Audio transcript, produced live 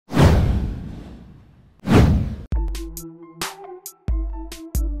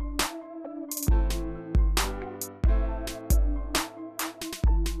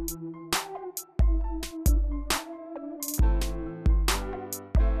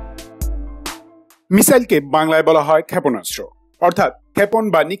মিসাইলকে বাংলায় বলা হয় ক্ষেপণাস্ত্র, অর্থাৎ ক্ষেপণ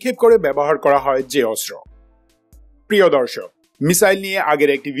বা নিক্ষেপ করে ব্যবহার করা হয় যে অস্ত্র। প্রিয় দর্শক, মিসাইল নিয়ে আগের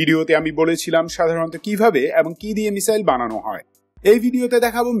একটি ভিডিওতে আমি বলেছিলাম সাধারণত কিভাবে এবং কি দিয়ে মিসাইল বানানো হয়। এই ভিডিওতে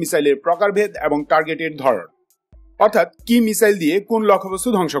দেখাবো মিসাইলের প্রকারভেদ এবং টার্গেটের ধরন, অর্থাৎ কি মিসাইল দিয়ে কোন লক্ষ্যবস্তু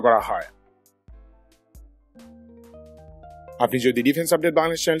ধ্বংস করা হয়। আপনি যদি ডিফেন্স আপডেট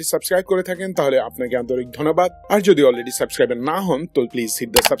বাংলাদেশ চ্যানেলটি সাবস্ক্রাইব করে থাকেন তাহলে আপনাকে আন্তরিক ধন্যবাদ, আর যদি অলরেডি সাবস্ক্রাইবার না হন তো please hit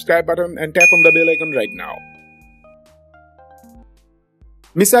the subscribe button and tap on the bell icon right now.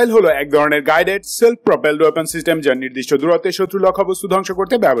 Missile হলো এক ধরনের guided self propelled weapon system যা নির্দিষ্ট দূরত্বে শত্রু লক্ষ্যবস্তু ধ্বংস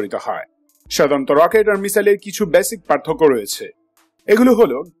করতে ব্যবহৃত হয়। সাধারণত রকেট আর মিসাইলের কিছু বেসিক পার্থক্য রয়েছে। এগুলো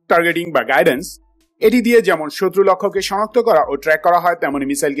হলো টার্গেটিং বা গাইডেন্স। এটি দিয়ে যেমন শত্রু লক্ষ্যকে শনাক্ত করা ও ট্র্যাক করা হয়, তেমনি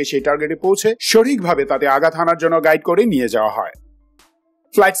মিসাইলকে সেই টার্গেটে পৌঁছে সঠিকভাবে তাতে আঘাত হানার জন্য গাইড করে নিয়ে যাওয়া হয়।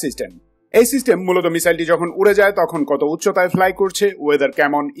 Flight system. এই সিস্টেম মূলত মিসাইলটি যখন উড়ে যায় তখন কত উচ্চতায় ফ্লাই করছে, ওয়েদার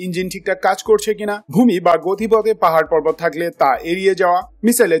কেমন, ইঞ্জিন ঠিকঠাক কাজ করছে কিনা, ভূমি বা গতিপথে পাহাড় পর্বত থাকলে তা এড়িয়ে যাওয়া,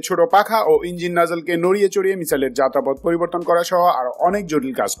 মিসাইলের ছোট পাখা ও ইঞ্জিন নাজলকে নড়িয়ে চড়িয়ে মিসাইলের যাত্রাপথ পরিবর্তন করা সহ আরো অনেক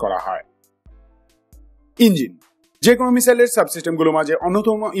জটিল কাজ করা হয়। ইঞ্জিন যে কোনো মিসাইলের সাবসিস্টেমগুলোর মাঝে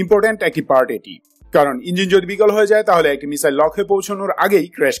অন্যতম ইম্পর্টেন্ট একটি পার্ট এটি, কারণ ইঞ্জিন যদি বিকল হয়ে যায় তাহলে একটি মিসাইল লক্ষ্যে পৌঁছানোর আগেই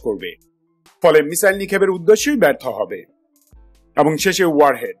ক্র্যাশ করবে, ফলে মিসাইল নিক্ষেপের উদ্দেশ্যই ব্যর্থ হবে। এবং শেষে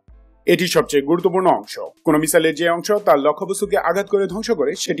ওয়ারহেড, এটি সবচেয়ে গুরুত্বপূর্ণ অংশ। কোন মিসাইলের যে অংশ তার লক্ষ্যবস্তুকে আঘাত করে ধ্বংস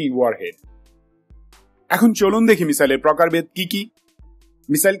করে সেটি ওয়ারহেড। এখন চলুন দেখি মিসাইলের প্রকারভেদ কি কি।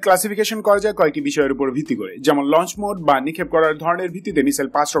 মিসাইল ক্লাসিফিকেশন করা যায় কয়েকটি বিষয়ের উপর ভিত্তি করে, যেমন লঞ্চ মোড বা নিক্ষেপ করার ধরনের ভিত্তিতে মিসাইল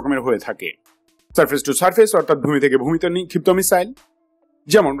 5 রকমের হয়ে থাকে। সারফেস টু সারফেস অর্থাৎ ভূমি থেকে ভূমিতে নিক্ষিপ্ত মিসাইল,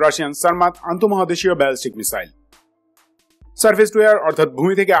 যেমন Russian Sarmat আন্তঃমহাদেশীয় ballistic missile. Surface two air অর্থাৎ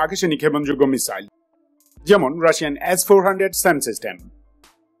ভূমি থেকে আকাশে নিক্ষেপণযোগ্য মিসাইল, যেমন রাশিয়ান S-400 সান সিস্টেম।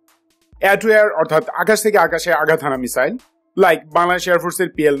 এয়ার টু এয়ার অর্থাৎ আকাশ থেকে আকাশে আঘাত হানা missile, like Bangladesh এয়ারফোর্সের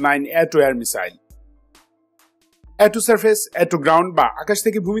PL-9 air two air missile. Air two surface, air two ground বা আকাশ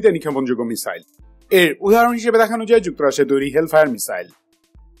থেকে ভূমিতে নিক্ষেপণযোগ্য মিসাইল। এর উদাহরণ হিসেবে দেখানো যায় যুক্তরাষ্ট্রের তৈরি হেলফায়ার মিসাইল।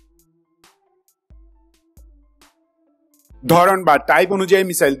 ধরন বা টাইপ অনুযায়ী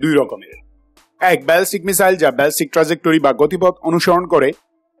মিসাইল দুই রকমের। এক, ব্যালিস্টিক মিসাইল যা ব্যালিস্টিক ট্রাজেক্টরি বা গতিপথ অনুসরণ করে।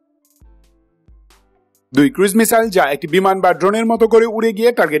 দুই, ক্রুজ মিসাইল যা একটি বিমান বা ড্রোনের মতো করে উড়ে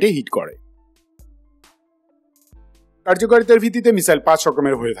গিয়ে টার্গেটে হিট করে। কার্যকারিতার ভিত্তিতে মিসাইল 5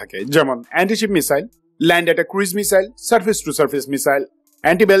 রকমের হয়ে থাকে, যেমন antiship missile, land attack cruise missile, surface two surface missile,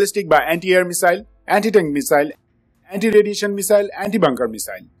 anti ballistic বা anti air missile, anti tank missile, anti radiation missile, anti bunker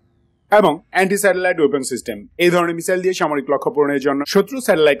missile এবং অ্যান্টি স্যাটেলাইট ওয়েপন সিস্টেম। এই ধরনের মিসাইল দিয়ে সামরিক লক্ষ্য পূরণের জন্য শত্রু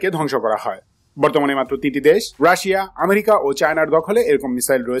স্যাটেলাইটকে ধ্বংস করা হয়। বর্তমানে মাত্র 3টি দেশ, রাশিয়া, আমেরিকা ও চায়নার দখলে এরকম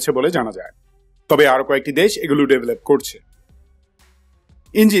মিসাইল রয়েছে বলে জানা যায়, তবে আরো কয়েকটি দেশ এগুলো ডেভেলপ করছে।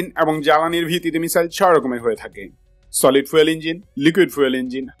 ইঞ্জিন এবং জ্বালানির ভিত্তিতে মিসাইল 6 রকমের হয়ে থাকে: solid fuel engine, liquid fuel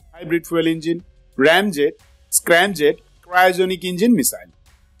engine, hybrid fuel engine, ramjet, scramjet, cryogenic engine missile.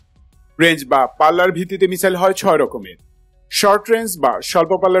 Range বা পাল্লার ভিত্তিতে মিসাইল হয় 6 রকমের: শর্ট রেঞ্জ বা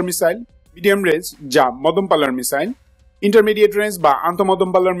স্বল্প পাল্লার মিসাইল, মিডিয়াম রেঞ্জ যা মধ্যম পাল্লার মিসাইল, ইন্টারমিডিয়েট রেঞ্জ বা আন্তঃমধ্যম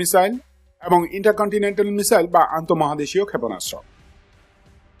পাল্লার মিসাইল এবং ইন্টারকন্টিনেন্টাল মিসাইল বা আন্তঃমহাদেশীয় ক্ষেপণাস্ত্র।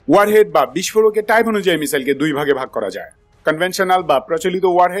 ওয়ারহেড বা বিস্ফোরকের টাইপ অনুযায়ী মিসাইলকে দুই ভাগে ভাগ করা যায়: কনভেনশনাল বা প্রচলিত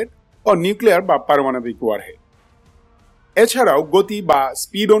ওয়ারহেড ও নিউক্লিয়ার বা পারমাণবিক ওয়ারহেড। এছাড়াও গতি বা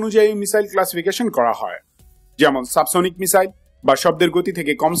স্পিড অনুযায়ী মিসাইল ক্লাসিফিকেশন করা হয়, যেমন সাবসনিক মিসাইল বা শব্দের গতি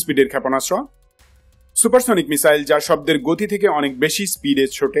থেকে কম স্পিডের ক্ষেপণাস্ত্র, সুপারসনিক মিসাইল যা শব্দের গতি থেকে অনেক বেশি স্পিডে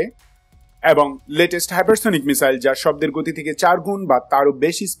ছোটে, এবং লেটেস্ট হাইপারসনিক মিসাইল যা শব্দের গতি থেকে 4 গুণ বা তারও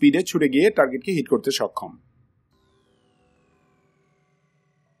বেশি স্পিডে ছুটে গিয়ে টার্গেটকে হিট করতে সক্ষম।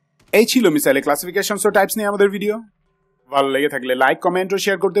 এই ছিল মিসাইলের ক্লাসিফিকেশনস ও টাইপস নিয়ে আমাদের ভিডিও। ভালো লেগে থাকলে লাইক, কমেন্ট ও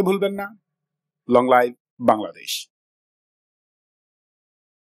শেয়ার করতে ভুলবেন না। Long live Bangladesh.